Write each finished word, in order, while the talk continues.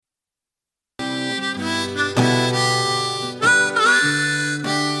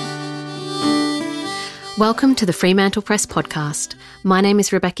Welcome to the Fremantle Press podcast. My name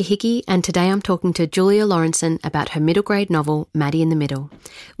is Rebecca Hickey and today I'm talking to Julia Lawrinson about her middle grade novel, Maddie in the Middle.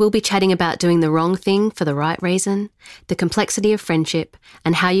 We'll be chatting about doing the wrong thing for the right reason, the complexity of friendship,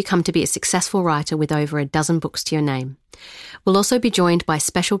 and how you come to be a successful writer with over a dozen books to your name. We'll also be joined by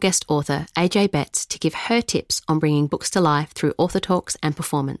special guest author AJ Betts to give her tips on bringing books to life through author talks and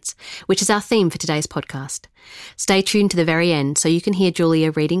performance, which is our theme for today's podcast. Stay tuned to the very end so you can hear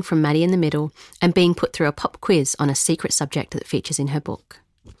Julia reading from Maddie in the Middle and being put through a pop quiz on a secret subject that features in her book.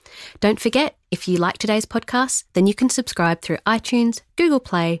 Don't forget, if you like today's podcast, then you can subscribe through iTunes, Google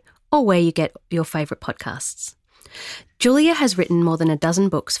Play, or where you get your favourite podcasts. Julia has written more than a dozen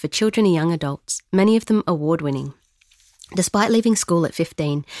books for children and young adults, many of them award-winning. Despite leaving school at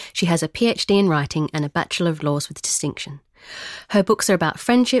 15, she has a PhD in writing and a Bachelor of Laws with distinction. Her books are about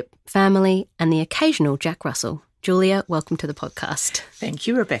friendship, family, and the occasional Jack Russell. Julia, welcome to the podcast. Thank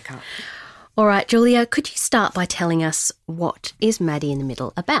you, Rebecca. All right, Julia, could you start by telling us what is Maddie in the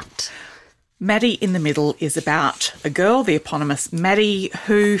Middle about? Maddie in the Middle is about a girl, the eponymous Maddie,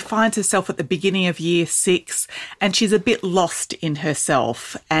 who finds herself at the beginning of year 6 and she's a bit lost in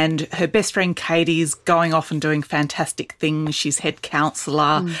herself. And her best friend Katie's going off and doing fantastic things. She's head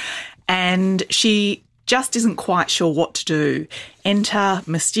counsellor and she just isn't quite sure what to do. Enter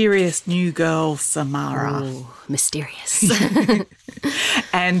mysterious new girl Samara. Ooh, mysterious.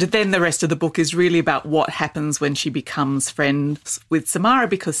 And then the rest of the book is really about what happens when she becomes friends with Samara,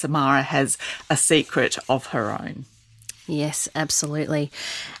 because Samara has a secret of her own. Yes, absolutely.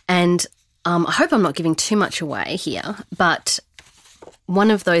 And I hope I'm not giving too much away here, but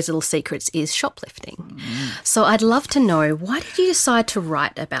one of those little secrets is shoplifting. So I'd love to know, why did you decide to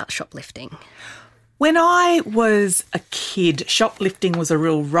write about shoplifting? When I was a kid, shoplifting was a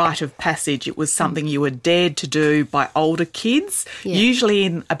real rite of passage. It was something you were dared to do by older kids, usually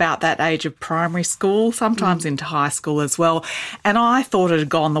in about that age of primary school, sometimes into high school as well. And I thought it had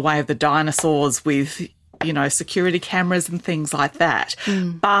gone the way of the dinosaurs with, you know, security cameras and things like that.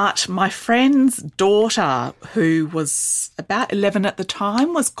 But my friend's daughter, who was about 11 at the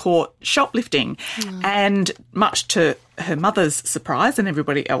time, was caught shoplifting, and much to her mother's surprise and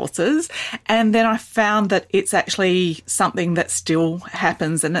everybody else's. And then I found that it's actually something that still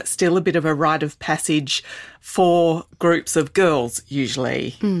happens, and it's still a bit of a rite of passage for groups of girls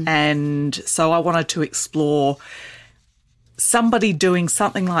usually. And so I wanted to explore somebody doing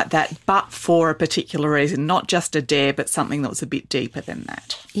something like that, but for a particular reason, not just a dare, but something that was a bit deeper than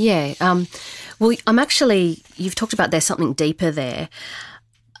that. Yeah. Well, you've talked about there's something deeper there.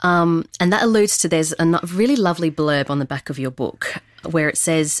 And that alludes to, there's a really lovely blurb on the back of your book where it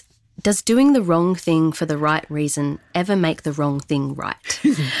says, does doing the wrong thing for the right reason ever make the wrong thing right?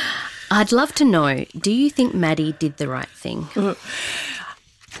 I'd love to know, do you think Maddie did the right thing?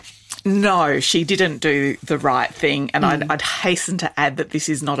 No, she didn't do the right thing, and I'd hasten to add that this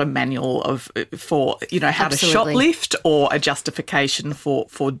is not a manual for how to shoplift or a justification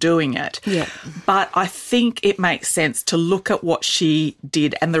for doing it. Yeah. But I think it makes sense to look at what she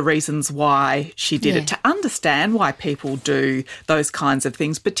did and the reasons why she did it, to understand why people do those kinds of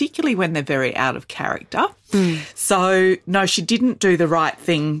things, particularly when they're very out of character. So, no, she didn't do the right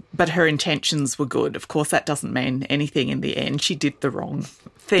thing, but her intentions were good. Of course, that doesn't mean anything in the end. She did the wrong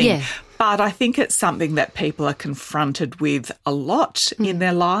thing. Yeah. But I think it's something that people are confronted with a lot in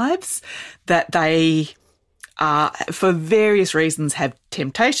their lives, that they for various reasons have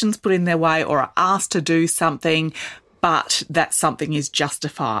temptations put in their way or are asked to do something, but that something is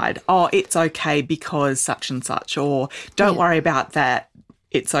justified. Oh, it's okay because such and such, or don't worry about that,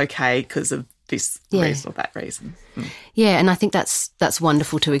 it's okay because of this reason or that reason. Yeah, and I think that's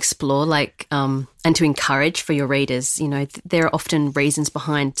wonderful to explore, and to encourage for your readers. You know, there are often reasons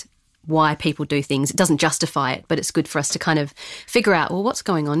behind why people do things. It doesn't justify it, but it's good for us to kind of figure out, well, what's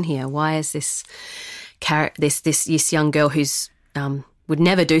going on here? Why is this young girl who's would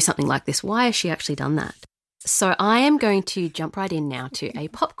never do something like this? Why has she actually done that? So I am going to jump right in now to a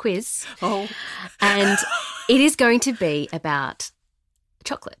pop quiz. And it is going to be about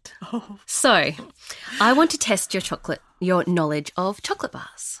chocolate. So I want to test your knowledge of chocolate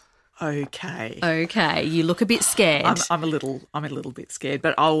bars. Okay, you look a bit scared. I'm a little bit scared,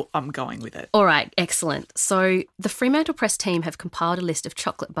 but I'm going with it. All right, excellent. So the Fremantle Press team have compiled a list of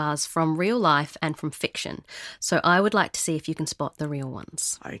chocolate bars from real life and from fiction. So I would like to see if you can spot the real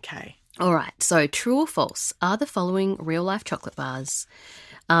ones. Okay. All right, so true or false, are the following real life chocolate bars,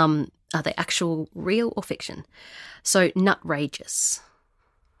 are they actual real or fiction? So Nutrageous.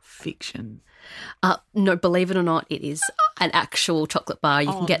 fiction. No, believe it or not, it is an actual chocolate bar.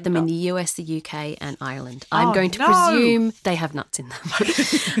 You can get them in the US, the UK and Ireland. I'm going to presume they have nuts in them.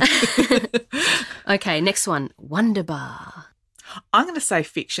 Okay, next one, Wonder Bar. I'm going to say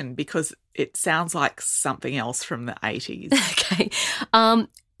fiction because it sounds like something else from the 80s. Okay.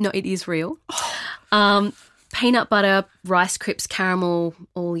 No, it is real. Peanut butter, Rice Crisps, caramel,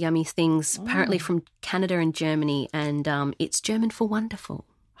 all yummy things, apparently from Canada and Germany, and it's German for wonderful.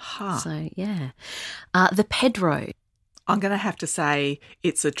 Huh. So, yeah. The Pedro. I'm going to have to say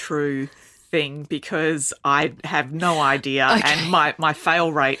it's a true thing because I have no idea and my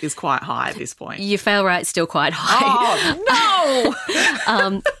fail rate is quite high at this point. Your fail rate's still quite high. Oh,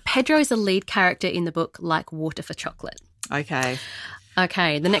 no! Pedro is a lead character in the book Like Water for Chocolate. Okay.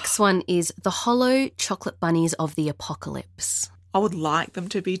 Okay, the next one is The Hollow Chocolate Bunnies of the Apocalypse. I would like them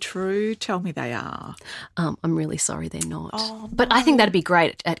to be true. Tell me they are. I'm really sorry they're not. Oh, no. But I think that'd be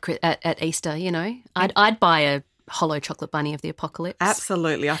great at Easter, you know. I'd buy a hollow chocolate bunny of the apocalypse.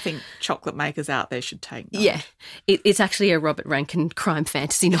 Absolutely. I think chocolate makers out there should take note. Yeah. It's actually a Robert Rankin crime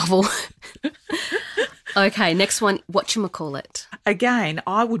fantasy novel. Okay, next one, whatchamacallit. Again,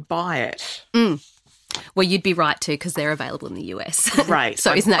 I would buy it. Well, you'd be right too because they're available in the US. Great.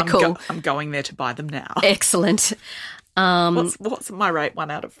 So isn't that cool? I'm going there to buy them now. Excellent. What's my rate?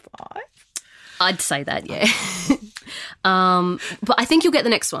 1 out of 5? I'd say that, yeah. But I think you'll get the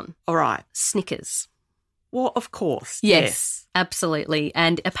next one. All right. Snickers. Well, of course. Yes, absolutely.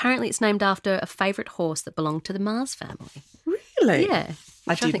 And apparently it's named after a favourite horse that belonged to the Mars family. Really? Yeah.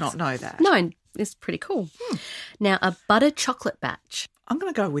 I did not know that. No, it's pretty cool. Now, a butter chocolate batch. I'm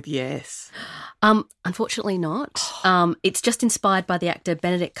going to go with yes. Unfortunately not. It's just inspired by the actor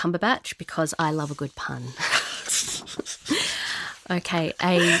Benedict Cumberbatch because I love a good pun. Okay,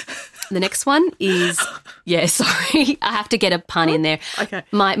 the next one is, sorry, I have to get a pun in there. Okay.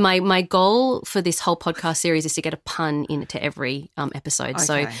 My goal for this whole podcast series is to get a pun into every episode. Okay.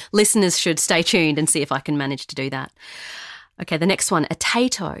 So listeners should stay tuned and see if I can manage to do that. Okay, the next one, a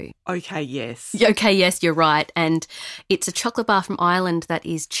tato. Okay, yes. Okay, yes, you're right. And it's a chocolate bar from Ireland that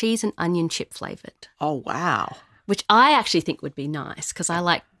is cheese and onion chip flavoured. Oh, wow. Which I actually think would be nice because I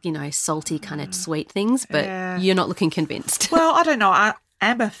like, salty kind of sweet things, but you're not looking convinced. Well, I don't know. I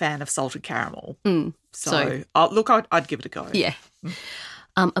am a fan of salted caramel. So look, I'd give it a go. Yeah.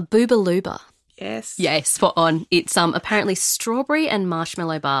 A Booba-Looba. Yes. Yeah, spot on. It's apparently strawberry and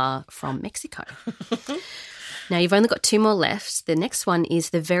marshmallow bar from Mexico. Now, you've only got 2 more left. The next one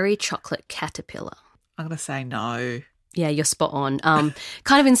is the Very Chocolate Caterpillar. I'm going to say no. Yeah, you're spot on.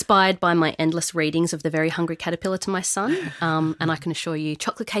 Kind of inspired by my endless readings of The Very Hungry Caterpillar to my son. And I can assure you,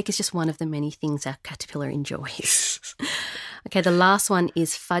 chocolate cake is just one of the many things our caterpillar enjoys. Okay, the last one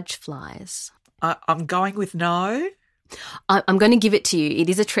is fudge flies. I'm going with no. I'm going to give it to you. It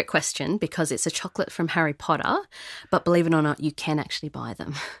is a trick question because it's a chocolate from Harry Potter, but believe it or not, you can actually buy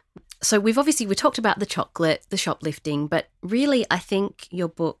them. So we talked about the chocolate, the shoplifting, but really I think your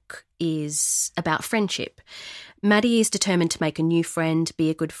book is about friendship. Maddie is determined to make a new friend, be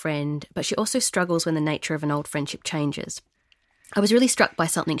a good friend, but she also struggles when the nature of an old friendship changes. I was really struck by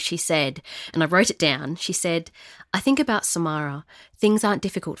something she said, and I wrote it down. She said, I think about Samara. Things aren't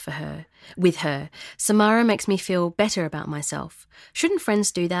difficult for her. With her, Samara makes me feel better about myself. Shouldn't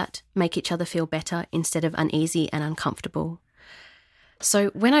friends do that? Make each other feel better instead of uneasy and uncomfortable? So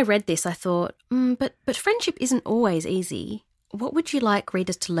when I read this, I thought, but friendship isn't always easy. What would you like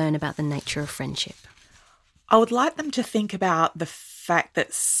readers to learn about the nature of friendship? I would like them to think about the fact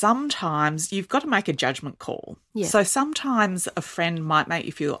that sometimes you've got to make a judgment call. Yeah. So sometimes a friend might make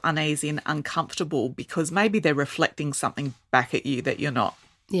you feel uneasy and uncomfortable because maybe they're reflecting something back at you that you're not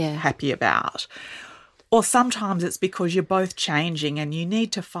happy about. Or sometimes it's because you're both changing and you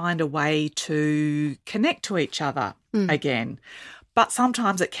need to find a way to connect to each other again. But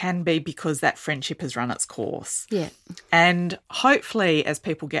sometimes it can be because that friendship has run its course. Yeah. And hopefully as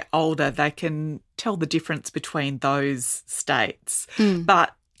people get older, they can tell the difference between those states.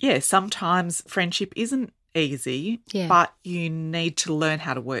 But, sometimes friendship isn't easy, but you need to learn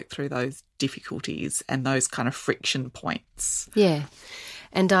how to work through those difficulties and those kind of friction points. Yeah.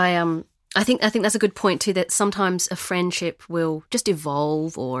 And I think that's a good point too, that sometimes a friendship will just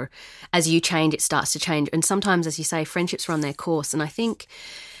evolve, or as you change, it starts to change. And sometimes, as you say, friendships run their course. And I think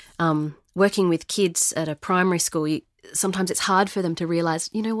working with kids at a primary school, sometimes it's hard for them to realise,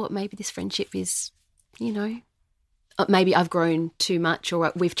 you know what, maybe this friendship is, maybe I've grown too much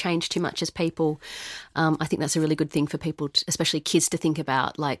or we've changed too much as people. I think that's a really good thing for people, especially kids, to think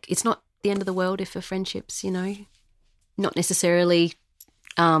about. Like, it's not the end of the world if a friendship's, not necessarily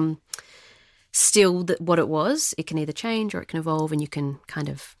still what it was. It can either change or it can evolve, and you can kind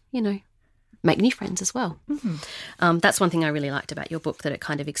of make new friends as well. Mm-hmm. That's one thing I really liked about your book, that it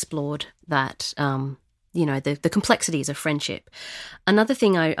kind of explored that, the complexities of friendship. Another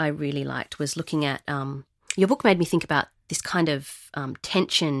thing I really liked was looking at, your book made me think about this kind of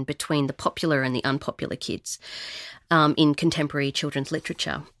tension between the popular and the unpopular kids in contemporary children's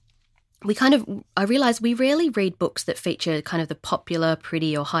literature. I realise we rarely read books that feature kind of the popular,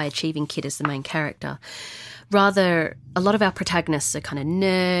 pretty or high-achieving kid as the main character. Rather, a lot of our protagonists are kind of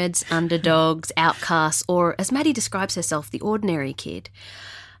nerds, underdogs, outcasts, or, as Maddie describes herself, the ordinary kid.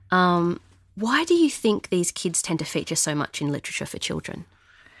 Why do you think these kids tend to feature so much in literature for children?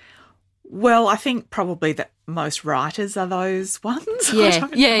 Well, I think probably that most writers are those ones. Yeah.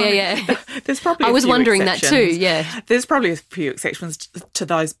 There's probably I was wondering that too, yeah. There's probably a few exceptions to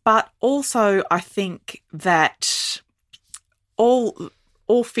those, but also I think that all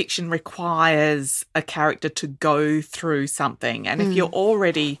fiction requires a character to go through something. And if you're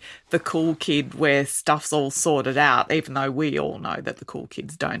already the cool kid where stuff's all sorted out, even though we all know that the cool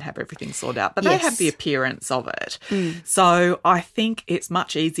kids don't have everything sorted out, but they have the appearance of it. So I think it's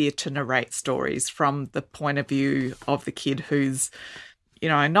much easier to narrate stories from the point of view of the kid who's,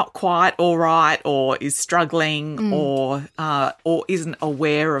 not quite all right, or is struggling, or isn't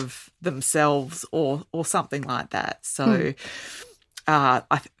aware of themselves, or something like that. So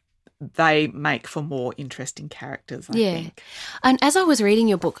they make for more interesting characters, I think. And as I was reading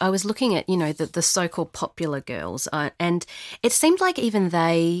your book, I was looking at, the so-called popular girls, and it seemed like even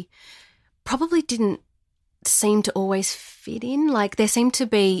they probably didn't seem to always fit in. Like there seemed to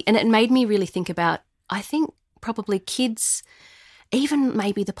be, and it made me really think about, I think probably kids, even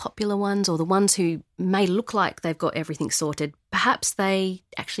maybe the popular ones or the ones who may look like they've got everything sorted, perhaps they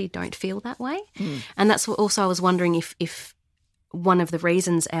actually don't feel that way. And that's what also I was wondering if one of the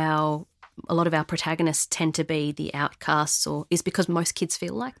reasons a lot of our protagonists tend to be the outcasts, or is because most kids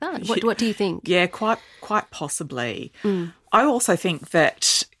feel like that. What do you think? Yeah, quite possibly. I also think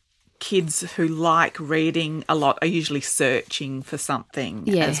that kids who like reading a lot are usually searching for something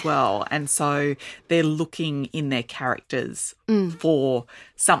as well, and so they're looking in their characters for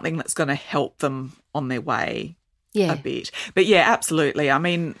something that's going to help them on their way. A bit. But absolutely. I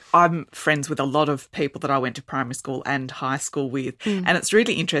mean, I'm friends with a lot of people that I went to primary school and high school with, and it's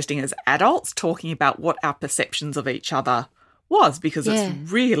really interesting as adults talking about what our perceptions of each other was, because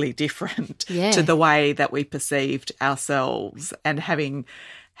it's really different to the way that we perceived ourselves, and having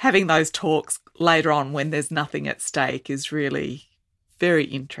those talks later on when there's nothing at stake is really very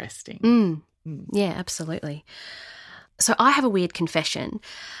interesting. Yeah, absolutely. So I have a weird confession.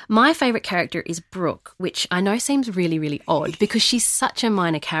 My favourite character is Brooke, which I know seems really, really odd because she's such a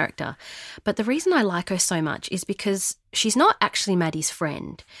minor character. But the reason I like her so much is because she's not actually Maddie's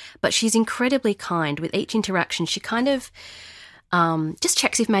friend, but she's incredibly kind. With each interaction, she kind of just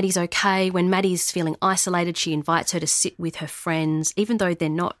checks if Maddie's okay. When Maddie's feeling isolated, she invites her to sit with her friends, even though they're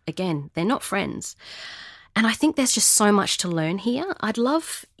not friends. And I think there's just so much to learn here. I'd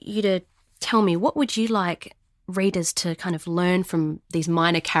love you to tell me, what would you like readers to kind of learn from these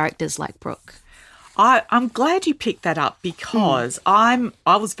minor characters like Brooke? I'm glad you picked that up, because I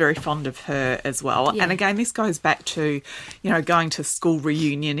was very fond of her as well. And again, this goes back to, going to school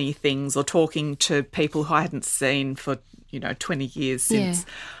reunion-y things, or talking to people who I hadn't seen for, 20 years since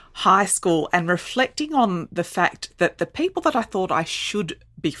high school, and reflecting on the fact that the people that I thought I should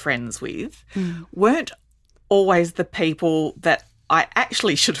be friends with weren't always the people that I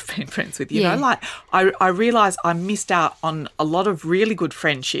actually should have been friends with. You know, like I realised I missed out on a lot of really good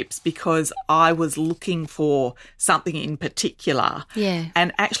friendships because I was looking for something in particular.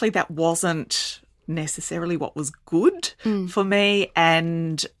 And actually that wasn't necessarily what was good for me.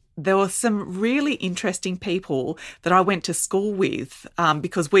 And there were some really interesting people that I went to school with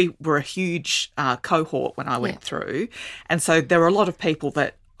because we were a huge cohort when I went through. And so there were a lot of people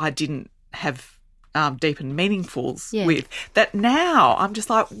that I didn't have deep and meaningfuls with, that now I'm just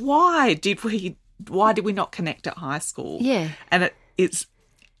like, why did we not connect at high school? And it's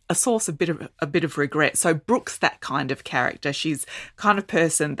a source of a bit of regret. So Brooke's that kind of character. She's kind of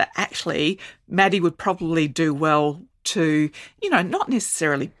person that actually Maddie would probably do well to, not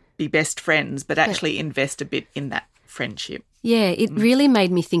necessarily be best friends, but actually invest a bit in that friendship. It really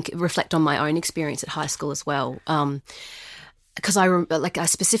made me reflect on my own experience at high school as well. Because I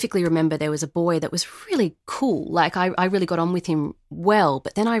specifically remember there was a boy that was really cool. Like I really got on with him well,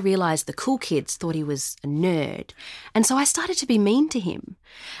 but then I realised the cool kids thought he was a nerd. And so I started to be mean to him.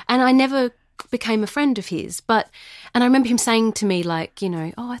 And I never became a friend of his. And I remember him saying to me, like, you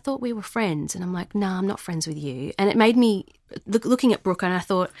know, oh, I thought we were friends. And I'm like, no, I'm not friends with you. And it made me, looking at Brooke, and I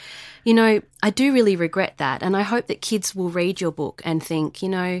thought, you know, I do really regret that. And I hope that kids will read your book and think, you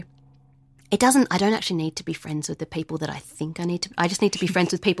know, I don't actually need to be friends with the people that I think I need to. I just need to be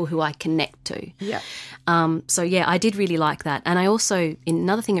friends with people who I connect to. Yeah. So, yeah, I did really like that. And I also,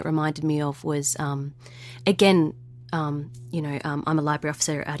 another thing it reminded me of was, again, I'm a library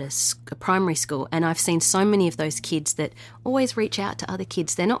officer at a primary school, and I've seen so many of those kids that always reach out to other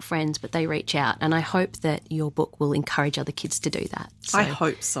kids. They're not friends, but they reach out. And I hope that your book will encourage other kids to do that. So, I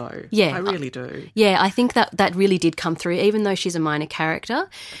hope so. Yeah. I really do. Yeah, I think that really did come through, even though she's a minor character.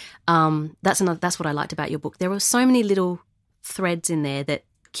 That's what I liked about your book. There were so many little threads in there that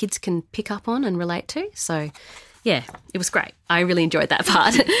kids can pick up on and relate to. So, yeah, it was great. I really enjoyed that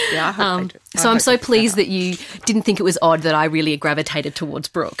part. Yeah, I hope they do. So I'm so pleased that you didn't think it was odd that I really gravitated towards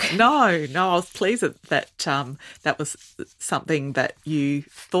Brooke. No, I was pleased that that was something that you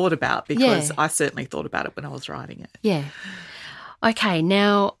thought about, because I certainly thought about it when I was writing it. Yeah. Okay,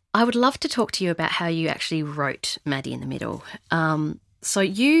 now I would love to talk to you about how you actually wrote Maddie in the Middle. So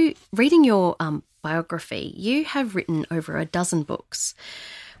you, reading your biography, you have written over a dozen books,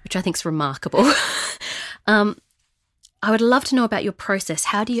 which I think is remarkable. I would love to know about your process.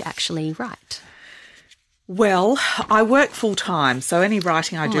 How do you actually write? Well, I work full time, so any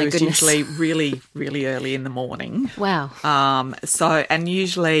writing I do is usually really, really early in the morning. Wow. And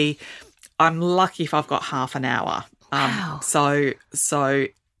usually I'm lucky if I've got half an hour. Wow. So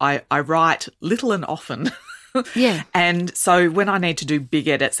I write little and often. Yeah. And so when I need to do big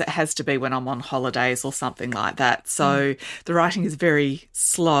edits, it has to be when I'm on holidays or something like that. So the writing is very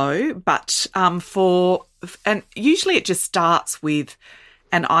slow, but and usually it just starts with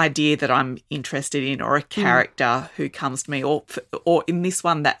an idea that I'm interested in, or a character who comes to me, or in this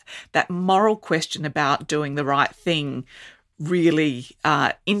one, that moral question about doing the right thing really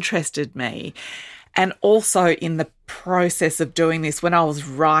interested me. And also in the process of doing this, when I was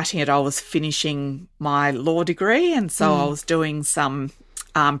writing it, I was finishing my law degree, and so I was doing some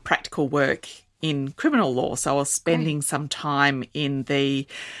practical work in criminal law. So I was spending some time in the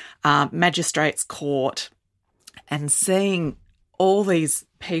magistrate's court and seeing all these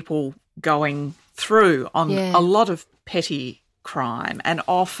people going through on a lot of petty crime, and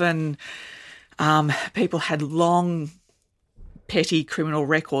often people had long petty criminal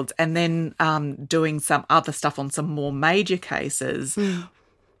records, and then doing some other stuff on some more major cases.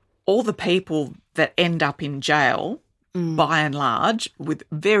 All the people that end up in jail, by and large, with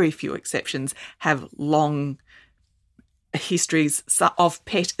very few exceptions, have long histories of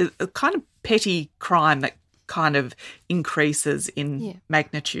kind of petty crime that kind of increases in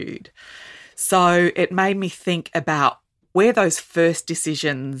magnitude. So it made me think about where those first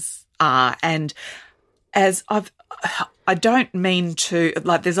decisions are, and as I don't mean to,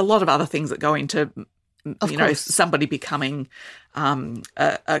 like, there's a lot of other things that go into, somebody becoming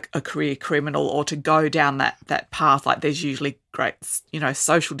a career criminal, or to go down that path. Like, there's usually great,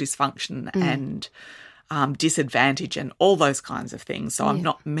 social dysfunction and disadvantage and all those kinds of things. So I'm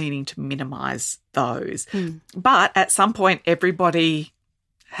not meaning to minimise those. But at some point, everybody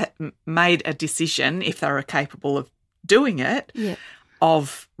made a decision, if they were capable of doing it,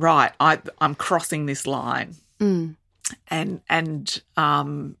 of, right, I'm crossing this line. And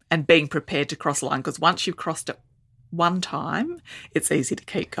being prepared to cross the line, because once you've crossed it one time, it's easy to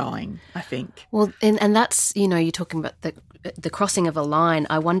keep going, I think. Well, and that's, you're talking about the crossing of a line.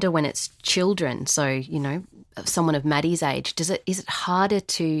 I wonder when it's children, so, someone of Maddie's age, is it harder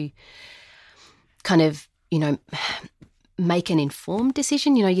to kind of, make an informed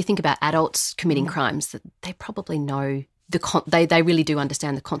decision? You think about adults committing crimes, that they probably know they really do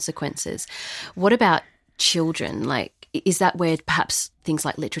understand the consequences. What about children? Like, is that where perhaps things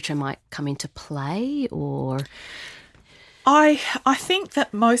like literature might come into play, or? I think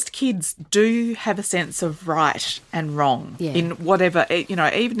that most kids do have a sense of right and wrong in whatever,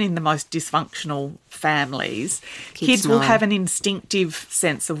 even in the most dysfunctional families, kids will have an instinctive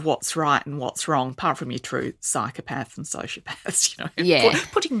sense of what's right and what's wrong, apart from your true psychopaths and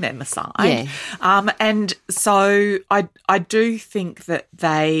sociopaths, putting them aside. Yeah. And so I do think that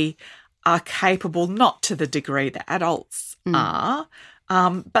they are capable, not to the degree that adults are,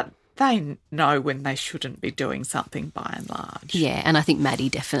 but they know when they shouldn't be doing something by and large. Yeah, and I think Maddie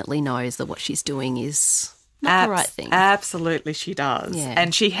definitely knows that what she's doing is not the right thing. Absolutely, she does. Yeah.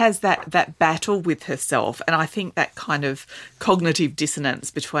 And she has that battle with herself, and I think that kind of cognitive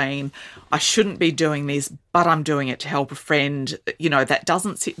dissonance between, I shouldn't be doing this, but I'm doing it to help a friend, that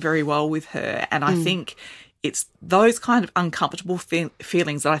doesn't sit very well with her. And I think it's those kind of uncomfortable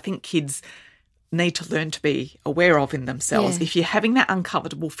feelings that I think kids need to learn to be aware of in themselves. If you're having that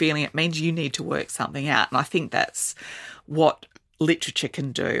uncomfortable feeling, it means you need to work something out. And I think that's what literature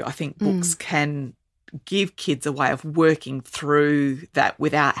can do. I think books can give kids a way of working through that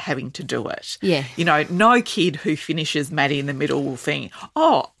without having to do it. Yeah. You know, no kid who finishes Maddie in the Middle will think,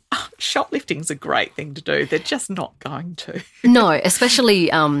 oh, shoplifting's a great thing to do. They're just not going to. No, especially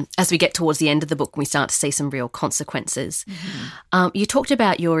as we get towards the end of the book and we start to see some real consequences. You talked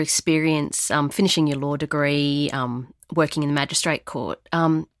about your experience finishing your law degree, working in the magistrate court.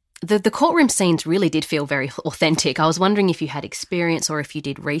 The courtroom scenes really did feel very authentic. I was wondering if you had experience or if you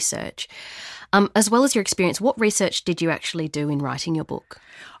did research. As well as your experience, what research did you actually do in writing your book?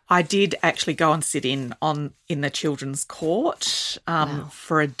 I did actually go and sit in the children's court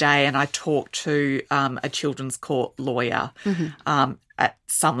for a day, and I talked to a children's court lawyer at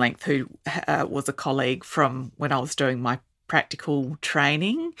some length who was a colleague from when I was doing my practical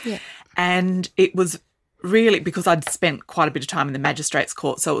training. Yeah. And it was really, because I'd spent quite a bit of time in the magistrates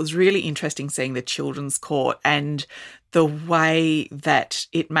court, so it was really interesting seeing the children's court, and the way that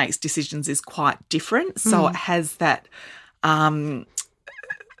it makes decisions is quite different. So it has that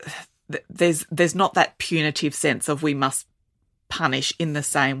there's not that punitive sense of we must punish in the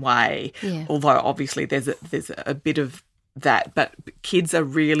same way, although obviously there's a bit of that. But kids are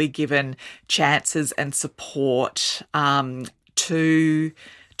really given chances and support to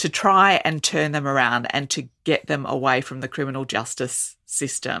try and turn them around and to get them away from the criminal justice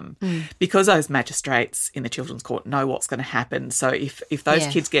system, because those magistrates in the children's court know what's going to happen. So if those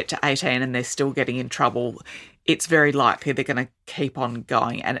kids get to 18 and they're still getting in trouble, it's very likely they're going to keep on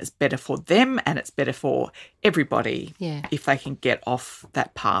going, and it's better for them and it's better for everybody if they can get off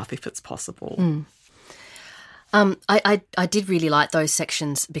that path, if it's possible. I did really like those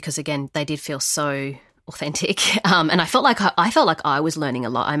sections because, again, they did feel so authentic, and I felt like I was learning a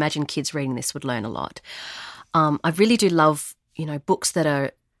lot. I imagine kids reading this would learn a lot. I really do love, books that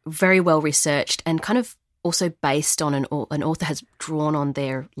are very well researched and kind of also based on an author has drawn on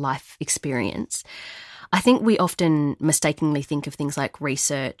their life experience. I think we often mistakenly think of things like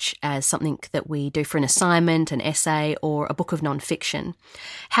research as something that we do for an assignment, an essay, or a book of non-fiction.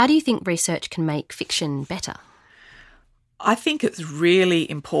 How do you think research can make fiction better? I think it's really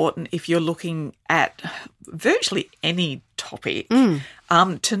important, if you're looking at virtually any topic,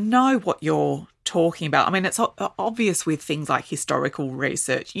 to know what you're talking about. I mean, it's obvious with things like historical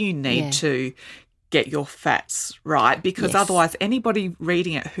research, you need to get your facts right, because otherwise anybody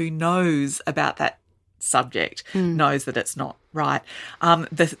reading it who knows about that subject knows that it's not right.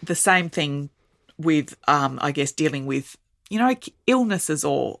 The same thing with, I guess, dealing with illnesses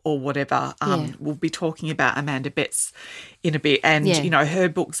or whatever. We'll be talking about Amanda Betts in a bit. And, her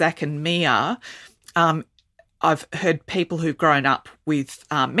book, Zach and Mia, I've heard people who've grown up with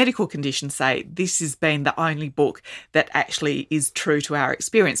medical conditions say this has been the only book that actually is true to our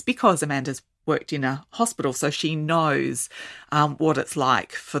experience, because Amanda's worked in a hospital, so she knows what it's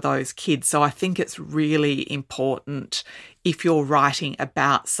like for those kids. So I think it's really important, if you're writing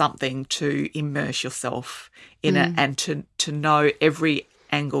about something, to immerse yourself in it and to know every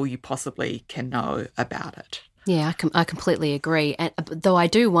angle you possibly can know about it. Yeah, I completely agree. Though I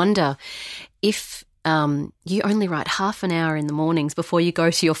do wonder if you only write half an hour in the mornings before you go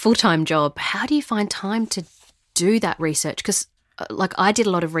to your full-time job, how do you find time to do that research? Because I did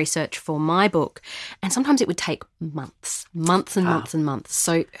a lot of research for my book, and sometimes it would take months and months.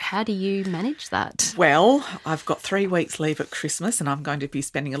 So how do you manage that? Well, I've got 3 weeks leave at Christmas, and I'm going to be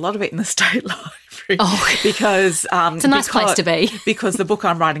spending a lot of it in the State Library. Oh, because it's a nice place to be. Because the book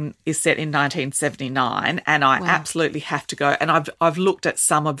I'm writing is set in 1979, and I absolutely have to go. And I've looked at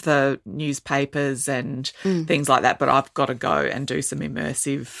some of the newspapers and things like that, but I've got to go and do some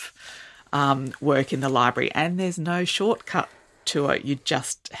immersive work in the library, and there's no shortcut to it. You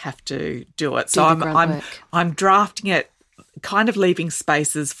just have to do it. So I'm drafting it, kind of leaving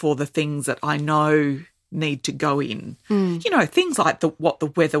spaces for the things that I know need to go in. Things like what the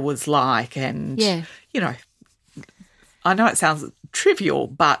weather was like, and I know it sounds trivial,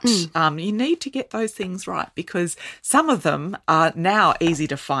 but you need to get those things right, because some of them are now easy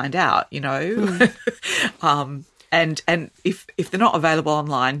to find out. And if they're not available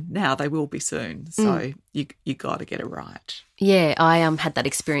online now, they will be soon. So you got to get it right. Yeah, I had that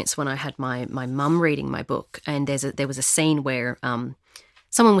experience when I had my mum reading my book, and there was a scene where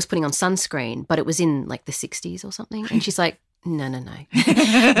someone was putting on sunscreen, but it was in like the 60s or something, and she's like, no.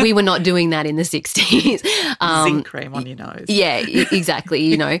 We were not doing that in the 60s. Zinc cream on your nose. Yeah,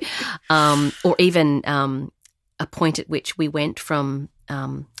 exactly, or even a point at which we went from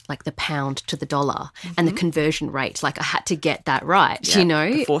like the pound to the dollar and the conversion rate. Like I had to get that right, you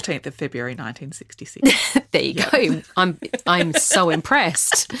know. The 14th of February 1966. There you go. I'm so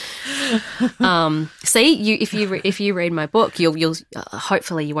impressed. See, if you read my book, you'll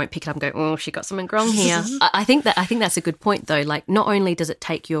hopefully you won't pick it up and go, oh, she got something wrong here. I think that's a good point though. Like not only does it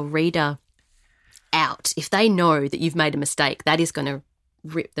take your reader out, if they know that you've made a mistake, that is going to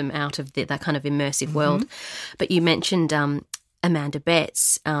rip them out of that kind of immersive world. But you mentioned Amanda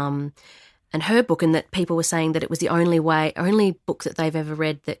Betts and her book, and that people were saying that it was the only book that they've ever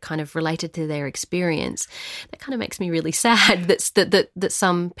read that kind of related to their experience. That kind of makes me really sad that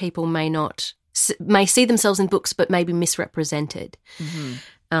some people may see themselves in books but may be misrepresented.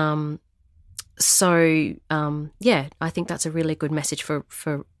 I think that's a really good message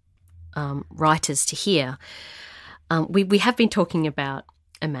for writers to hear. We have been talking about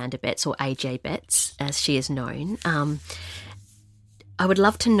Amanda Betts, or AJ Betts as she is known. I would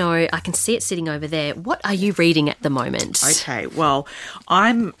love to know, I can see it sitting over there, what are you reading at the moment? Okay, well,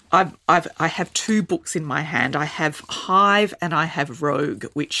 I have two books in my hand. I have Hive and I have Rogue,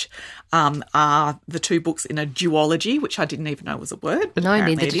 which are the two books in a duology, which I didn't even know was a word. But no,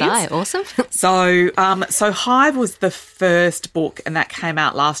 neither did I. Awesome. So Hive was the first book, and that came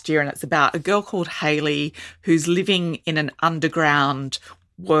out last year, and it's about a girl called Hayley who's living in an underground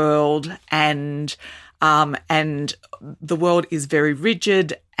world, and the world is very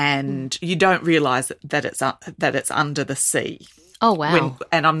rigid, and you don't realise that it's under the sea. Oh wow!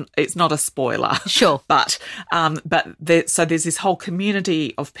 It's not a spoiler, sure, but so there's this whole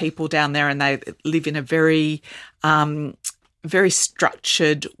community of people down there, and they live in a very very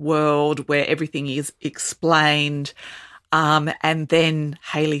structured world where everything is explained. And then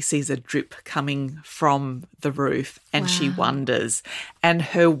Hayley sees a drip coming from the roof, and she wonders, and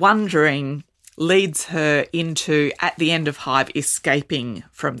her wondering leads her into, at the end of Hive, escaping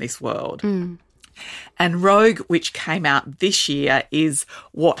from this world. And Rogue, which came out this year, is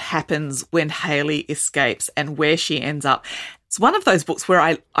what happens when Hayley escapes and where she ends up. It's one of those books where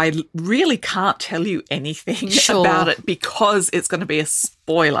I really can't tell you anything about it because it's going to be a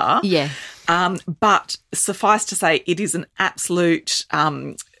spoiler. Yeah. But suffice to say, it is an absolute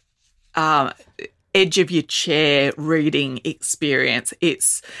edge of your chair reading experience.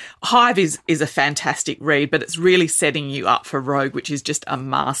 Hive is a fantastic read, but it's really setting you up for Rogue, which is just a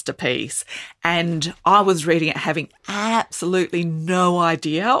masterpiece. And I was reading it having absolutely no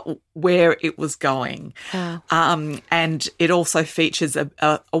idea where it was going. And it also features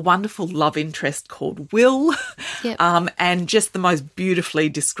a wonderful love interest called Will. Yep. And just the most beautifully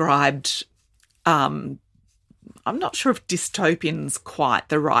described, I'm not sure if dystopian's quite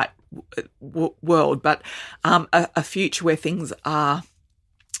the right world, but a future where things are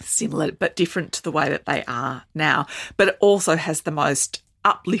similar but different to the way that they are now. But it also has the most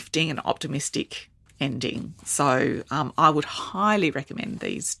uplifting and optimistic ending. So I would highly recommend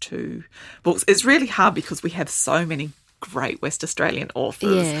these two books. It's really hard because we have so many great West Australian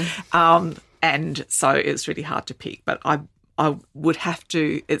authors, and so it's really hard to pick. But I would have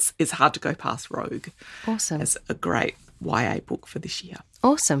to. It's hard to go past Rogue. Awesome. As a great YA book for this year.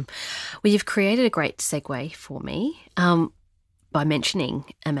 Awesome. Well, you've created a great segue for me by mentioning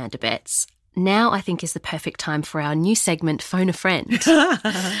Amanda Betts. Now I think is the perfect time for our new segment, Phone a Friend.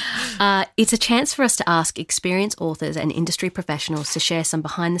 It's a chance for us to ask experienced authors and industry professionals to share some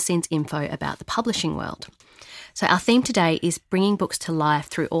behind-the-scenes info about the publishing world. So our theme today is bringing books to life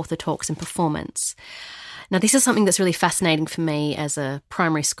through author talks and performance. Now, this is something that's really fascinating for me as a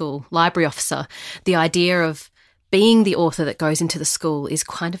primary school library officer. The idea of being the author that goes into the school is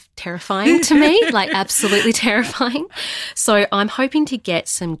kind of terrifying to me, like absolutely terrifying. So I'm hoping to get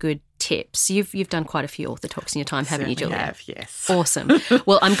some good tips. You've done quite a few author talks in your time, haven't you, Julia? I have, yes. Awesome.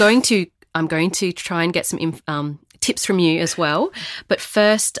 Well, I'm going to try and get some tips from you as well. But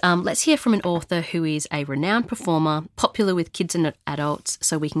first, let's hear from an author who is a renowned performer, popular with kids and adults,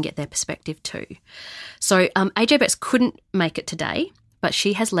 so we can get their perspective too. So AJ Betts couldn't make it today, but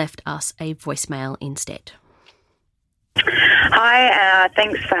she has left us a voicemail instead. Hi,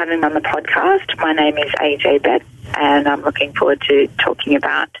 thanks for having me on the podcast. My name is AJ Betts, and I'm looking forward to talking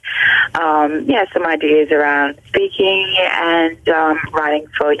about some ideas around speaking and writing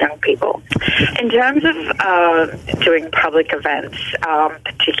for young people. In terms of doing public events,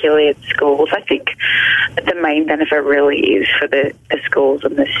 particularly at schools, I think the main benefit really is for the schools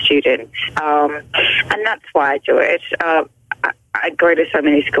and the students, and that's why I do it. I go to so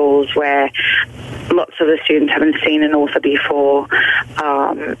many schools where lots of the students haven't seen an author before,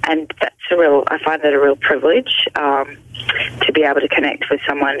 and I find that a real privilege to be able to connect with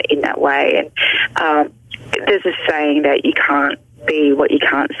someone in that way. And there's a saying that you can't be what you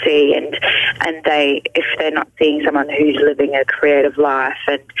can't see, and if they're not seeing someone who's living a creative life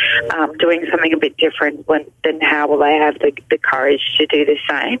and doing something a bit different, then how will they have the courage to do the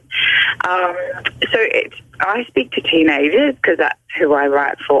same? I speak to teenagers because that's who I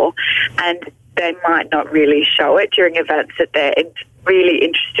write for, and they might not really show it during events that they're really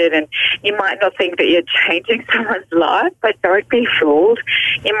interested in. You might not think that you're changing someone's life, but don't be fooled.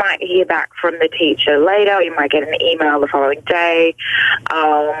 You might hear back from the teacher later, you might get an email the following day,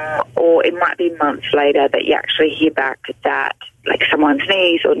 or it might be months later that you actually hear back that like someone's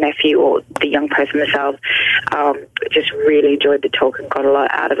niece or nephew or the young person themselves just really enjoyed the talk and got a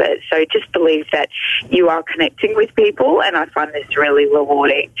lot out of it. So just believe that you are connecting with people, and I find this really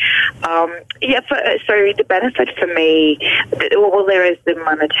rewarding. So the benefit for me, well, there is the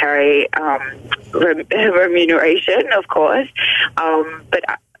monetary remuneration, of course,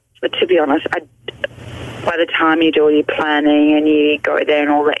 but to be honest, by the time you do all your planning and you go there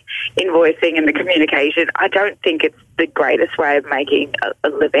and all the invoicing and the communication, I don't think it's the greatest way of making a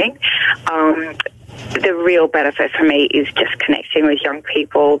living. The real benefit for me is just connecting with young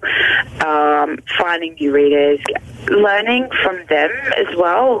people, finding new readers, learning from them as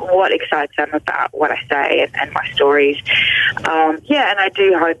well, what excites them about what I say and my stories. And I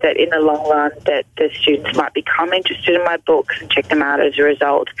do hope that in the long run that the students might become interested in my books and check them out as a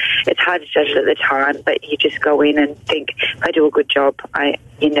result. It's hard to judge it at the time, but you just go in and think, if I do a good job,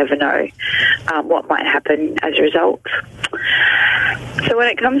 you never know what might happen as a result. So when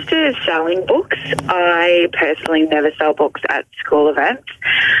it comes to selling books, I personally never sell books at school events.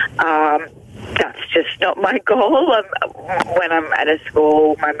 That's just not my goal. When I'm at a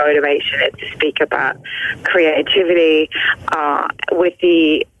school, my motivation is to speak about creativity with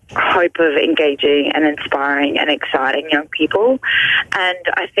the hope of engaging and inspiring and exciting young people. And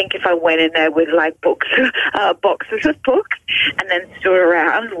I think if I went in there with like boxes of books and then stood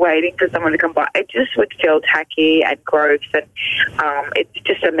around waiting for someone to come by, it just would feel tacky and gross, and it's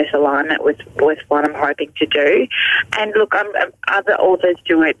just a misalignment with what I'm hoping to do. And look, other authors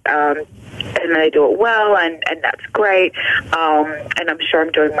do it and they do it well, and that's great. And I'm sure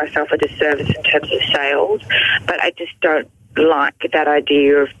I'm doing myself a disservice in terms of sales, but I just don't like that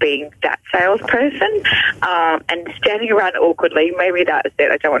idea of being that salesperson and standing around awkwardly. Maybe that's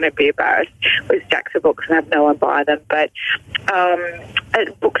it. I don't want to be embarrassed with stacks of books and have no one buy them. But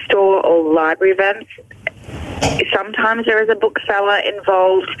at bookstore or library events, sometimes there is a bookseller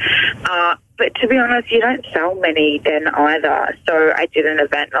involved, but to be honest, you don't sell many then either. So I did an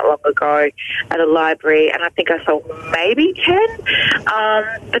event not long ago at a library, and I think I sold maybe 10.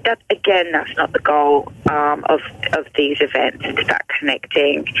 But that's not the goal of these events. It's about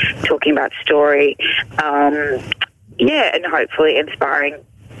connecting, talking about story, and hopefully inspiring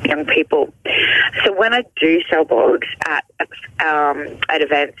young people. So when I do sell books at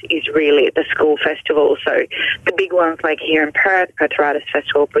events is really at the school festival. So the big ones like here in Perth Writers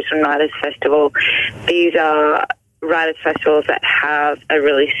Festival, Brisbane Writers Festival, these are writers festivals that have a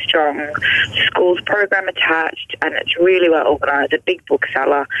really strong schools program attached, and it's really well organised, a big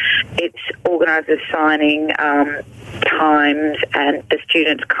bookseller. It's organisers signing times, and the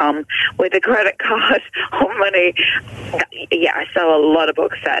students come with a credit card or money. Yeah, I sell a lot of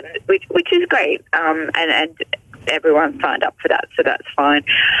books, which is great, and everyone signed up for that, so that's fine.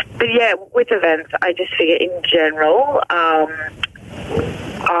 But yeah, with events, I just figure in general,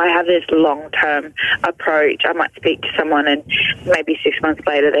 I have this long-term approach. I might speak to someone and maybe 6 months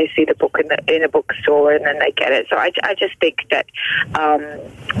later they see the book in a bookstore and then they get it. So I just think that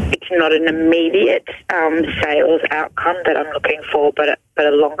it's not an immediate sales outcome that I'm looking for, but a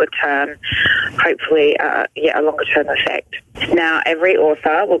longer-term, hopefully, a longer-term effect. Now, every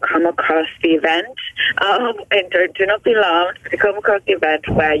author will come across the event, and do not be alarmed, to come across the event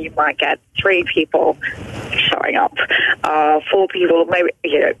where you might get 3 people showing up, 4 people, maybe,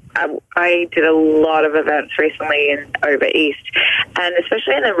 I did a lot of events recently over East, and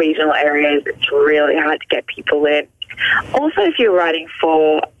especially in the regional areas, it's really hard to get people in. Also, if you're writing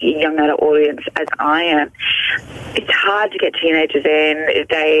for a young adult audience, as I am, it's hard to get teenagers in.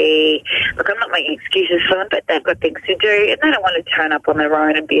 I'm not making excuses for them, but they've got things to do, and they don't want to turn up on their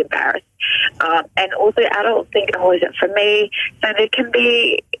own and be embarrassed. And also, adults think, "Oh, is it for me?" So it can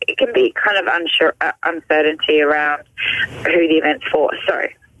be kind of uncertainty around who the event's for. So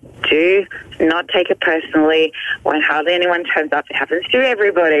do not take it personally when hardly anyone turns up. It happens to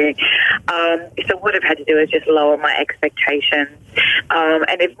everybody. So what I've had to do is just lower my expectations.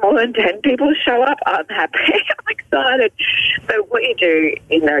 And if more than 10 people show up, I'm happy. I'm excited. So what you do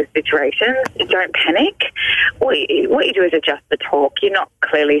in those situations, don't panic. What you do is adjust the talk. You're not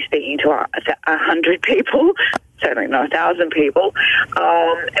clearly speaking to 100 people. certainly not 1,000 people.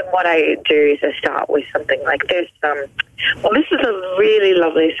 And what I do is I start with something like this. This is a really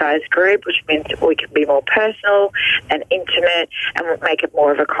lovely sized group, which means we can be more personal and intimate and we'll make it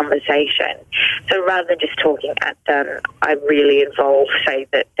more of a conversation. So rather than just talking at them, I really involve, say,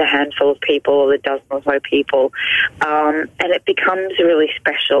 the handful of people or the dozen or so people, and it becomes really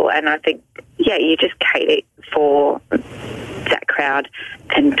special. And I think, you just cater for that crowd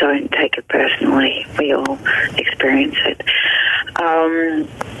and don't take it personally. We all experience it.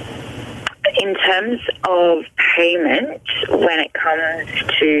 In terms of payment, when it comes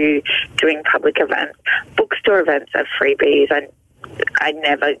to doing public events, bookstore events are freebies. I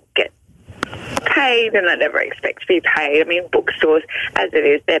never get paid and I never expect to be paid. I mean, bookstores, as it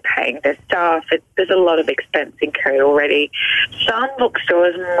is, they're paying their staff. There's a lot of expense incurred already. Some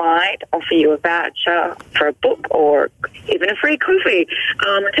bookstores might offer you a voucher for a book or even a free coffee.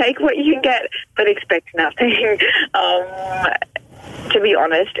 Take what you can get, but expect nothing. To be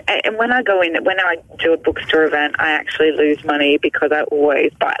honest, and when I do a bookstore event, I actually lose money because I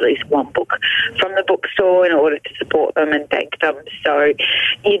always buy at least one book from the bookstore in order to support them and thank them. So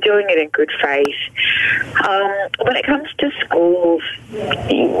you're doing it in good faith. When it comes to schools,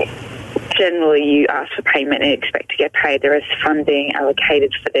 generally you ask for payment and expect to get paid. There is funding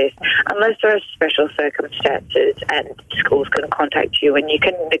allocated for this, unless there are special circumstances and schools can contact you and you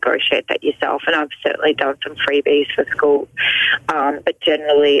can negotiate that yourself. And I've certainly done some freebies for schools, but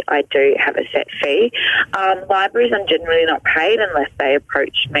generally I do have a set fee. Libraries, I'm generally not paid unless they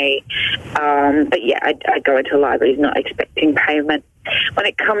approach me. But yeah, I go into libraries not expecting payment. When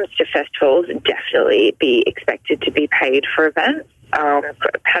it comes to festivals, definitely be expected to be paid for events. For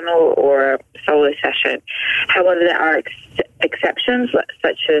a panel or a solo session. However, there are exceptions,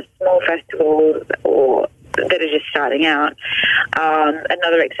 such as small festivals or that are just starting out.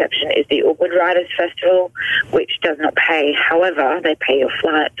 Another exception is the Awkward Writers Festival, which does not pay. However, they pay your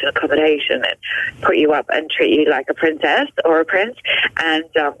flights and accommodation and put you up and treat you like a princess or a prince. And,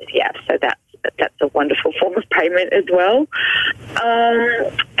 so that's a wonderful form of payment as well.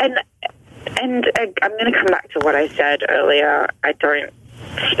 And I'm going to come back to what I said earlier. I don't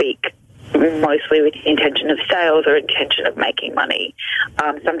speak mostly with the intention of sales or intention of making money.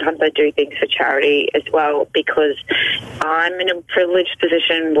 Sometimes I do things for charity as well because I'm in a privileged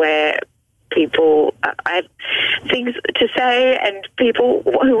position where I have things to say and people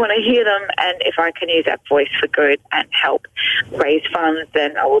who want to hear them, and if I can use that voice for good and help raise funds,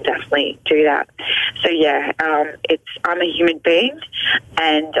 then I will definitely do that. So I'm a human being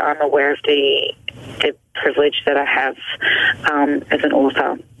and I'm aware of the privilege that I have as an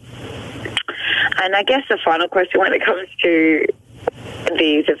author. And I guess the final question when it comes to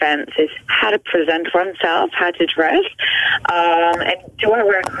these events is how to present oneself, how to dress, and do I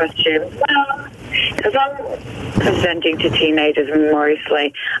wear a costume? Well, because I'm presenting to teenagers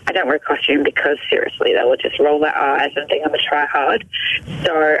mostly, I don't wear a costume because seriously they will just roll their eyes and think I'm a try-hard.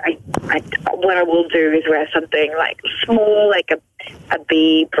 So what I will do is wear something like small, like a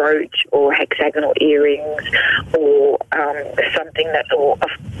bee brooch or hexagonal earrings or something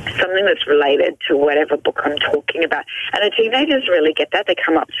that's related to whatever book I'm talking about. And the teenagers really get that. They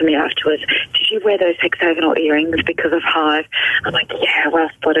come up to me afterwards, did you wear those hexagonal earrings because of Hive? I'm like, yeah, well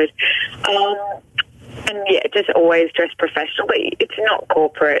spotted. Just always dress professional, but it's not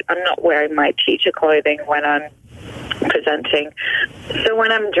corporate. I'm not wearing my teacher clothing when I'm presenting. So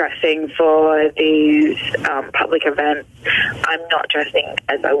when I'm dressing for these public events, I'm not dressing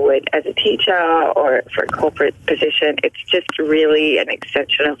as I would as a teacher or for a corporate position. It's just really an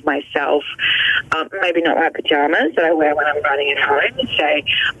extension of myself. Maybe not my pajamas that I wear when I'm running at home, say,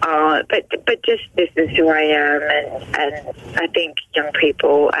 but just this is who I am, and I think young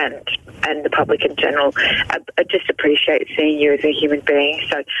people and the public in general just appreciate seeing you as a human being.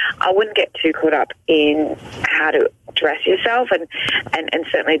 So I wouldn't get too caught up in how to dress yourself, and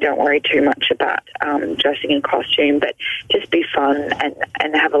certainly don't worry too much about dressing in costume, but just be fun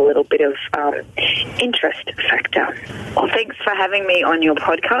and have a little bit of interest factor. Well, thanks for having me on your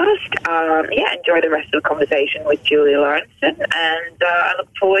podcast. Enjoy the rest of the conversation with Julia Lawrinson, and I look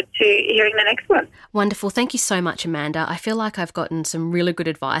forward to hearing the next one. Wonderful. Thank you so much, Amanda. I feel like I've gotten some really good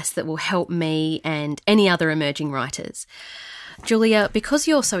advice that will help me and any other emerging writers. Julia, because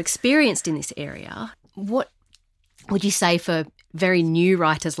you're so experienced in this area, what would you say for very new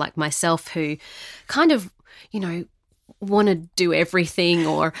writers like myself who kind of, want to do everything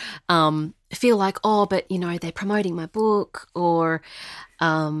or feel like, they're promoting my book or,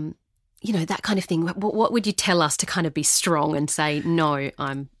 that kind of thing. What would you tell us to kind of be strong and say, no,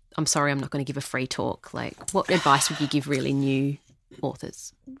 I'm sorry, I'm not going to give a free talk? Like, what advice would you give really new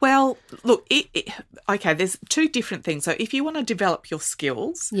authors? Well, look, okay, there's two different things. So if you want to develop your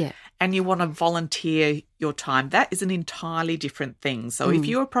skills and you want to volunteer your time, that is an entirely different thing. So if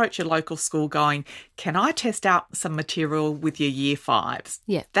you approach a local school going, can I test out some material with your year fives?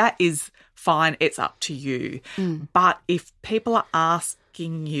 Yeah. That is fine. It's up to you. But if people are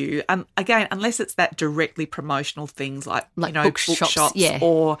asking you, and again, unless it's that directly promotional things like bookshops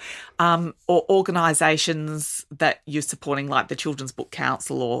or organisations that you're supporting, like the Children's Book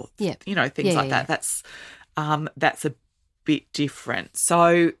Council or things like that. That's a bit different.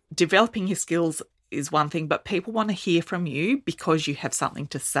 So developing your skills is one thing, but people want to hear from you because you have something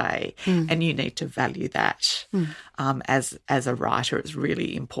to say, and you need to value that. As a writer, it's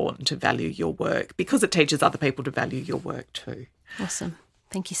really important to value your work because it teaches other people to value your work too. Awesome.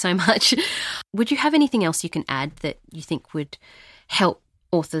 Thank you so much. Would you have anything else you can add that you think would help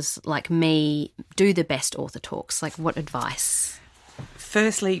authors like me do the best author talks? Like what advice?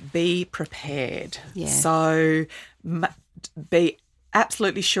 Firstly, be prepared. Yeah. So be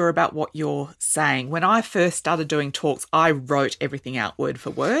absolutely sure about what you're saying. When I first started doing talks, I wrote everything out word for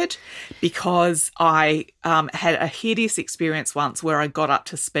word because I had a hideous experience once where I got up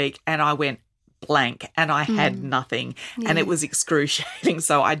to speak and I went blank and I had nothing and it was excruciating.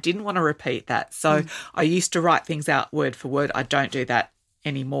 So I didn't want to repeat that. So I used to write things out word for word. I don't do that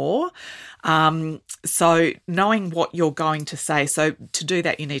anymore. So knowing what you're going to say. So to do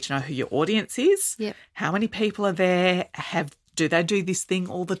that, you need to know who your audience is. Yep. How many people are there? Do they do this thing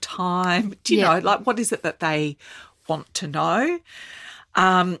all the time? Do you know, like what is it that they want to know?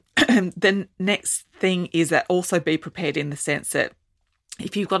 The next thing is that also be prepared in the sense that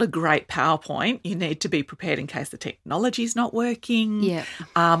if you've got a great PowerPoint, you need to be prepared in case the technology is not working,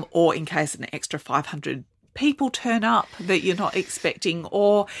 or in case an extra 500 people turn up that you're not expecting,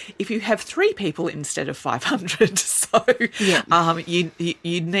 or if you have 3 people instead of 500. So you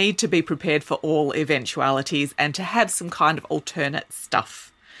need to be prepared for all eventualities and to have some kind of alternate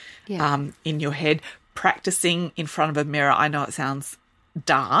stuff in your head. Practicing in front of a mirror, I know it sounds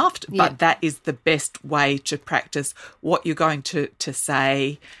daft, but that is the best way to practice what you're going to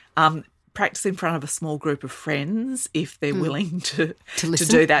say. Practice in front of a small group of friends if they're willing to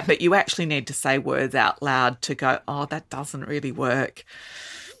do that. But you actually need to say words out loud to go, oh, that doesn't really work.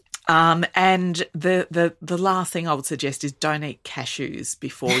 And the last thing I would suggest is don't eat cashews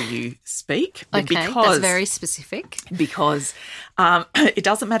before you speak. Okay, that's very specific. Because it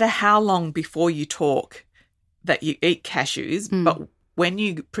doesn't matter how long before you talk that you eat cashews, but when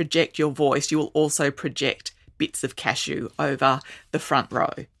you project your voice, you will also project bits of cashew over the front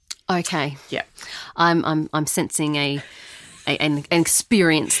row. Okay. Yeah. I'm sensing an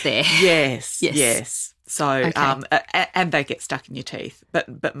experience there. Yes. So and they get stuck in your teeth,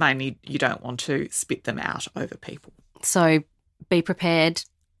 but mainly you don't want to spit them out over people. So be prepared.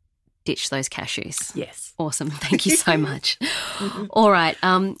 Ditch those cashews. Yes. Awesome. Thank you so much. All right.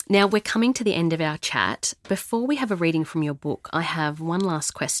 Now we're coming to the end of our chat. Before we have a reading from your book, I have one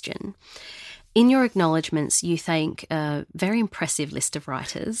last question. In your acknowledgements, you thank a very impressive list of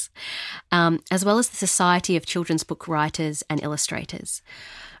writers, as well as the Society of Children's Book Writers and Illustrators.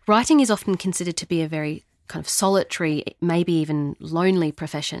 Writing is often considered to be a very kind of solitary, maybe even lonely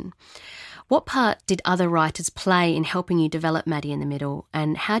profession. What part did other writers play in helping you develop Maddie in the Middle,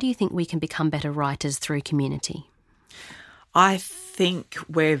 and how do you think we can become better writers through community? I think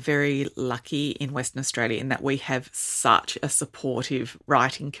we're very lucky in Western Australia in that we have such a supportive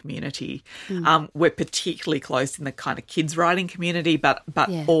writing community. We're particularly close in the kind of kids writing community, but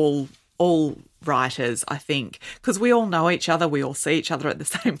all writers, I think, because we all know each other, we all see each other at the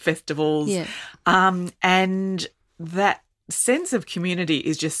same festivals, and that sense of community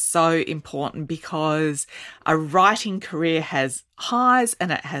is just so important because a writing career has highs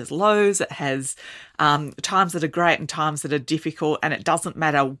and it has lows. It has times that are great and times that are difficult, and it doesn't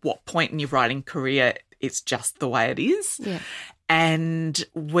matter what point in your writing career, it's just the way it is. And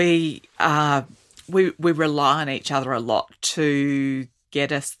we rely on each other a lot to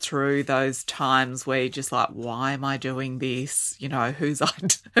get us through those times where you're just like, why am I doing this? You know, whose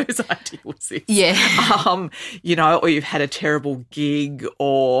idea was this? Or you've had a terrible gig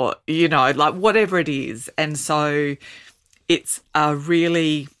or, like whatever it is. And so it's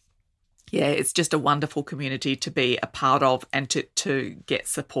it's just a wonderful community to be a part of and to get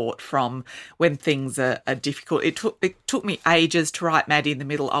support from when things are difficult. It took me ages to write Maddie in the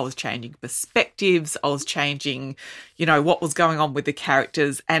Middle. I was changing perspectives. I was changing, what was going on with the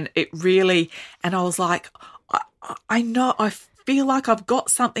characters. And I was like, I know, I feel like I've got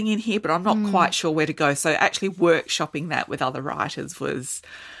something in here, but I'm not quite sure where to go. So actually workshopping that with other writers was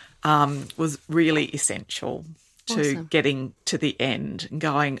really essential to getting to the end and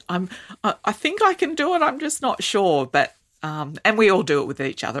going, I think I can do it, I'm just not sure. But and we all do it with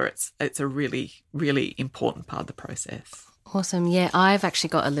each other. It's a really, really important part of the process. Awesome. Yeah, I've actually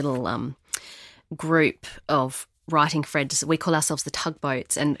got a little group of writing friends. We call ourselves the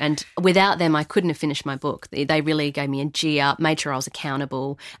Tugboats, and without them I couldn't have finished my book. They really gave me a G up, made sure I was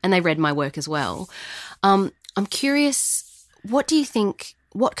accountable, and they read my work as well. I'm curious, what do you think,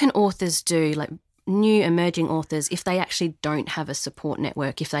 what can authors do, like new emerging authors, if they actually don't have a support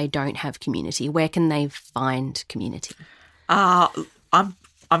network, if they don't have community? Where can they find community?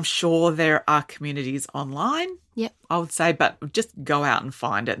 I'm sure there are communities online. Yep. I would say, but just go out and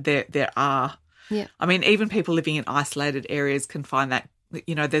find it. There are. Yeah. I mean, even people living in isolated areas can find that.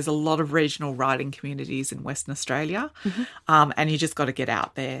 You know, there's a lot of regional writing communities in Western Australia, and you just got to get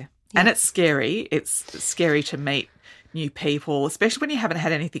out there. Yeah. And it's scary. It's scary to meet new people, especially when you haven't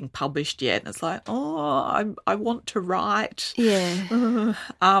had anything published yet. And it's like, oh, I want to write. Yeah.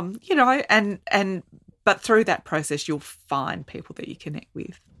 You know, but through that process, you'll find people that you connect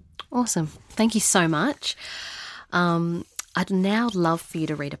with. Awesome. Thank you so much. I'd now love for you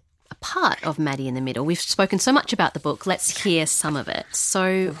to read a part of Maddie in the Middle. We've spoken so much about the book. Let's hear some of it.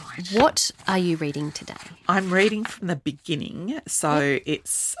 So What are you reading today? I'm reading from the beginning. So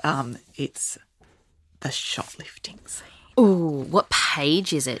it's the shoplifting scene. Ooh, what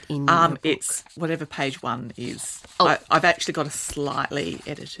page is it in your book? It's whatever page 1 is. Oh. I've actually got a slightly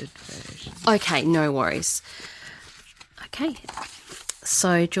edited version. Okay, no worries. Okay.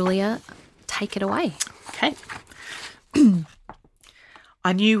 So, Julia, take it away. Okay.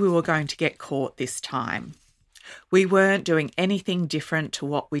 I knew we were going to get caught this time. We weren't doing anything different to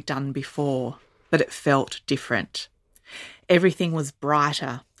what we'd done before, but it felt different. Everything was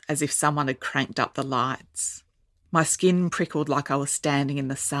brighter, as if someone had cranked up the lights. My skin prickled like I was standing in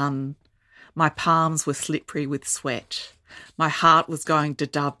the sun. My palms were slippery with sweat. My heart was going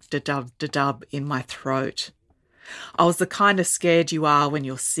da-dub, da-dub, da-dub in my throat. I was the kind of scared you are when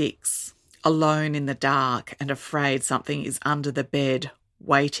you're 6, alone in the dark and afraid something is under the bed,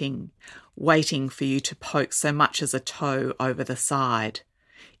 waiting for you to poke so much as a toe over the side.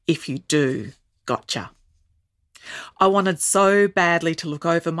 If you do, gotcha. I wanted so badly to look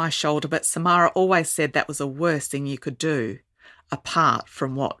over my shoulder, but Samara always said that was the worst thing you could do, apart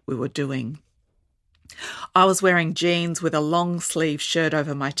from what we were doing. I was wearing jeans with a long-sleeve shirt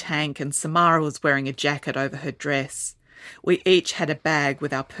over my tank, and Samara was wearing a jacket over her dress. We each had a bag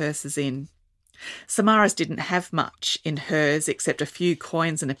with our purses in. Samara's didn't have much in hers except a few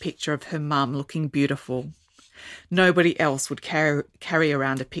coins and a picture of her mum looking beautiful. Nobody else would carry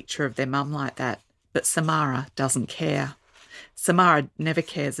around a picture of their mum like that, but Samara doesn't care. Samara never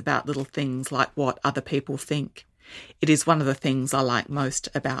cares about little things like what other people think. It is one of the things I like most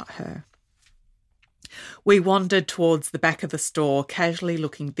about her. We wandered towards the back of the store, casually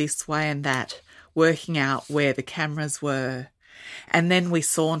looking this way and that, working out where the cameras were. And then we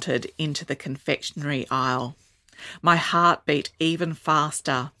sauntered into the confectionery aisle. My heart beat even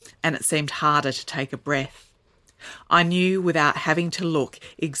faster, and it seemed harder to take a breath. I knew without having to look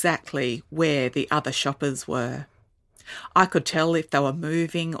exactly where the other shoppers were. I could tell if they were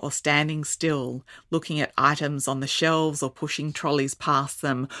moving or standing still, looking at items on the shelves or pushing trolleys past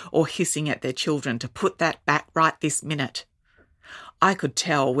them or hissing at their children to put that back right this minute. I could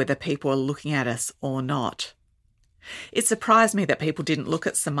tell whether people were looking at us or not. It surprised me that people didn't look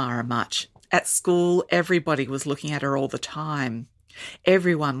at Samara much. At school, everybody was looking at her all the time.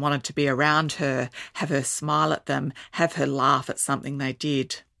 Everyone wanted to be around her, have her smile at them, have her laugh at something they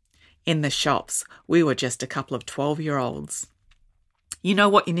did. In the shops, we were just a couple of 12-year-olds. You know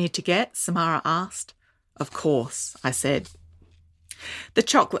what you need to get? Samara asked. Of course, I said. The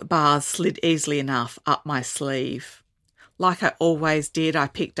chocolate bars slid easily enough up my sleeve. Like I always did, I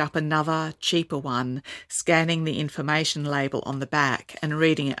picked up another, cheaper one, scanning the information label on the back and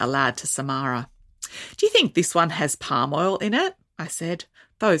reading it aloud to Samara. Do you think this one has palm oil in it? I said.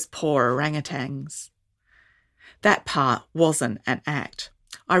 Those poor orangutans. That part wasn't an act.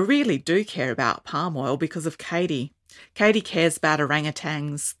 I really do care about palm oil because of Katie. Katie cares about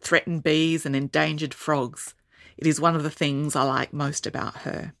orangutans, threatened bees and endangered frogs. It is one of the things I like most about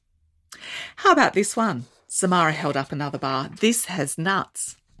her. How about this one? Samara held up another bar. This has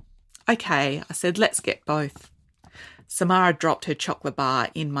nuts. Okay, I said, let's get both. Samara dropped her chocolate bar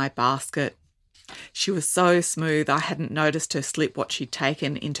in my basket. She was so smooth I hadn't noticed her slip what she'd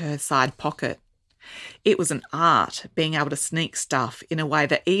taken into her side pocket. It was an art, being able to sneak stuff in a way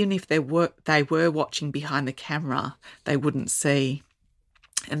that even if they were watching behind the camera, they wouldn't see.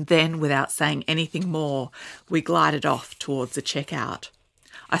 And then, without saying anything more, we glided off towards the checkout.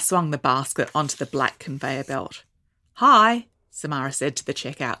 I swung the basket onto the black conveyor belt. "Hi," Samara said to the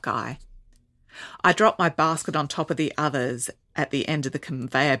checkout guy. I dropped my basket on top of the others at the end of the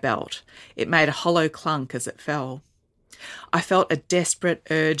conveyor belt. It made a hollow clunk as it fell. I felt a desperate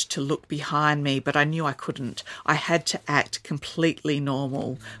urge to look behind me, but I knew I couldn't. I had to act completely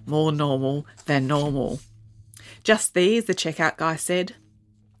normal, more normal than normal. "Just these," the checkout guy said.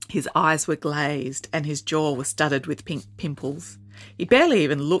 His eyes were glazed and his jaw was studded with pink pimples. He barely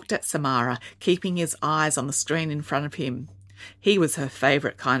even looked at Samara, keeping his eyes on the screen in front of him. He was her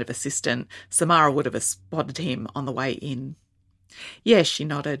favourite kind of assistant. Samara would have spotted him on the way in. "Yes," she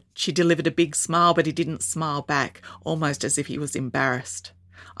nodded. She delivered a big smile, but he didn't smile back, almost as if he was embarrassed.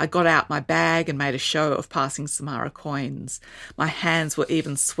 I got out my bag and made a show of passing Samara coins. My hands were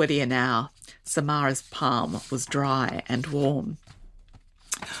even sweatier now. Samara's palm was dry and warm.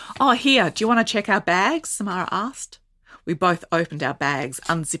 "Oh, here, do you want to check our bags?" Samara asked. We both opened our bags,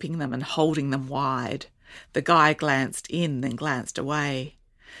 unzipping them and holding them wide. The guy glanced in, then glanced away.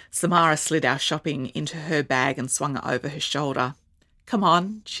 Samara slid our shopping into her bag and swung it over her shoulder. "Come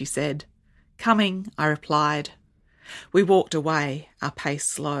on," she said. "Coming," I replied. We walked away, our pace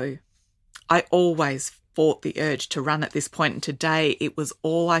slow. I always fought the urge to run at this point, and today it was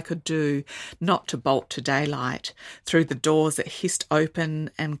all I could do not to bolt to daylight, through the doors that hissed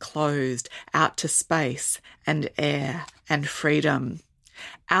open and closed, out to space and air and freedom,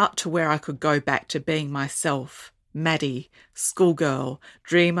 out to where I could go back to being myself, Maddie, schoolgirl,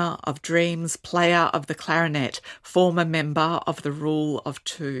 dreamer of dreams, player of the clarinet, former member of the Rule of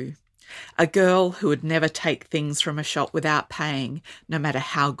Two. A girl who would never take things from a shop without paying, no matter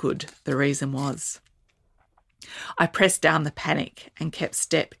how good the reason was. I pressed down the panic and kept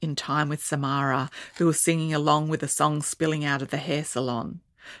step in time with Samara, who was singing along with a song spilling out of the hair salon.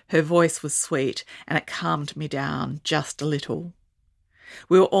 Her voice was sweet and it calmed me down just a little.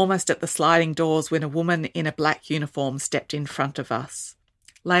 We were almost at the sliding doors when a woman in a black uniform stepped in front of us.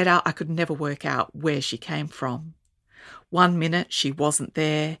 Later, I could never work out where she came from. 1 minute she wasn't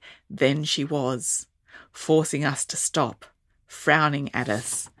there, then she was, forcing us to stop, frowning at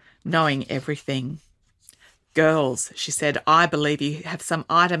us, knowing everything. "Girls," she said, "I believe you have some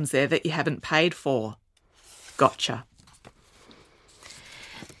items there that you haven't paid for." Gotcha.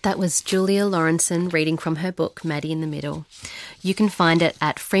 That was Julia Lawrinson reading from her book, Maddie in the Middle. You can find it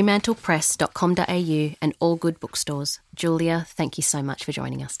at fremantlepress.com.au and all good bookstores. Julia, thank you so much for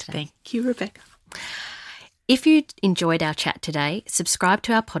joining us today. Thank you, Rebecca. If you enjoyed our chat today, subscribe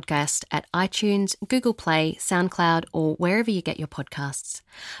to our podcast at iTunes, Google Play, SoundCloud, or wherever you get your podcasts.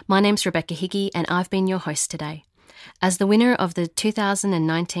 My name's Rebecca Hickey and I've been your host today. As the winner of the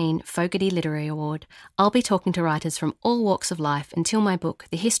 2019 Fogarty Literary Award, I'll be talking to writers from all walks of life until my book,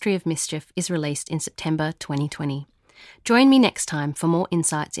 The History of Mischief, is released in September 2020. Join me next time for more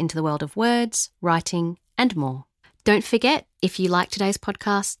insights into the world of words, writing, and more. Don't forget, if you like today's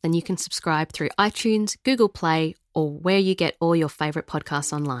podcast, then you can subscribe through iTunes, Google Play, or where you get all your favourite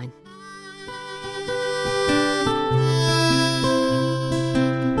podcasts online.